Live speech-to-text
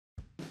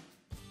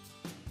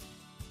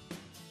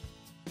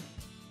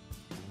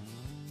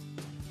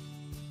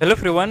Hello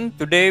everyone,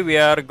 today we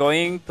are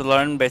going to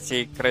learn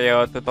basic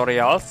Creo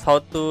tutorials how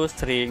to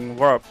shrink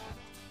wrap.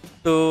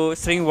 To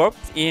shrink wrap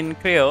in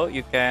Creo,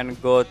 you can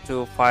go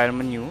to File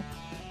menu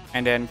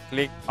and then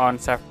click on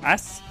Save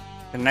As.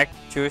 The next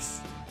choose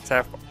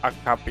Save a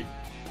Copy.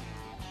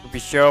 To be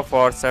sure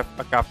for Save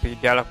a Copy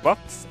dialog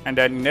box, and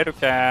then in there you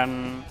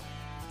can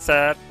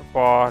set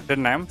for the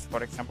names.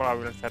 For example, I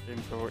will set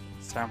into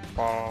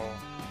sample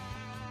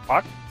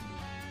part.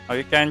 Now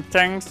you can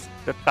change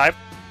the type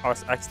of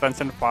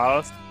extension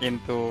files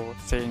into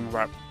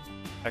Shrinkwrap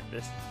like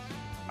this.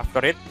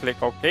 After it,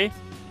 click OK,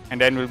 and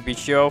then we'll be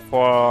sure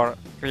for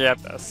create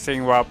a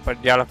Shrinkwrap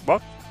dialog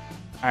box,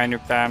 and you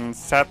can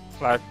set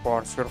like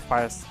for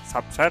surface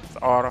subset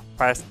or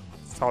face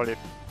solid.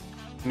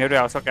 And you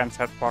also can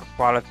set for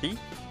quality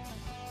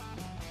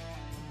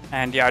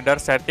and the other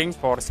settings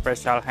for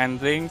special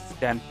handlings,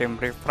 then theme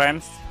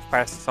reference,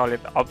 face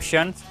solid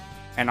options,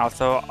 and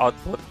also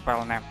output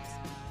file names.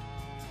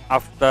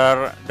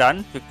 After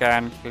done, you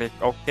can click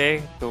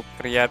OK to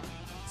create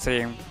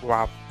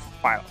Shrinkwrap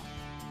file.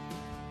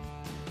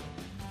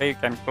 Okay, you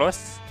can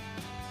close.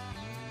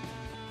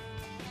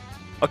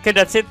 Okay,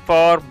 that's it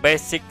for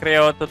basic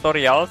Creo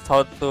tutorials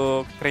how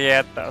to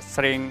create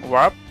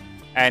Shrinkwrap.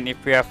 And if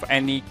you have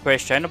any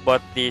question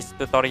about this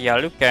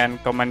tutorial, you can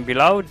comment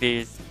below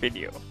this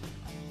video.